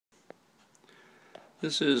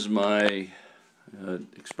This is my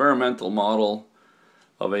experimental model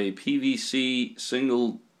of a PVC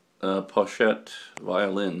single pochette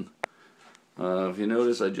violin. If you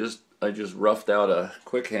notice, I just roughed out a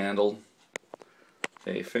quick handle,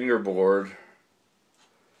 a fingerboard,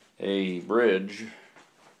 a bridge.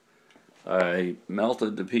 I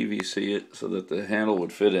melted the PVC so that the handle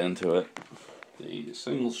would fit into it. The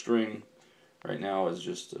single string right now is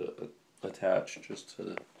just attached just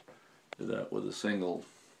to do that with a single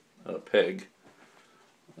peg.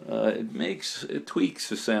 It tweaks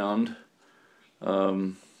the sound.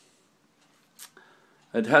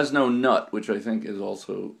 It has no nut, which I think is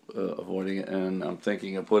also avoiding it, and I'm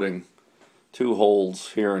thinking of putting two holes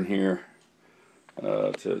here and here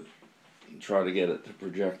to try to get it to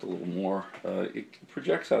project a little more. It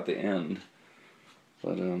projects out the end,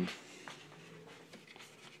 but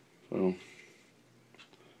so you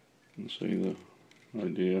can see the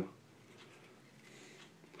idea.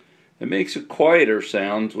 It makes a quieter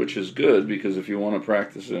sound, which is good, because if you want to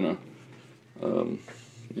practice in a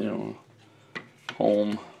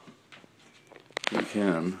home, you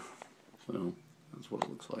can. So that's what it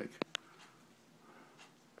looks like.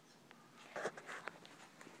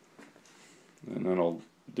 And then I'll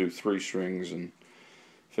do 3 strings and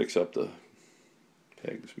fix up the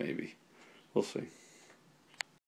pegs, maybe. We'll see.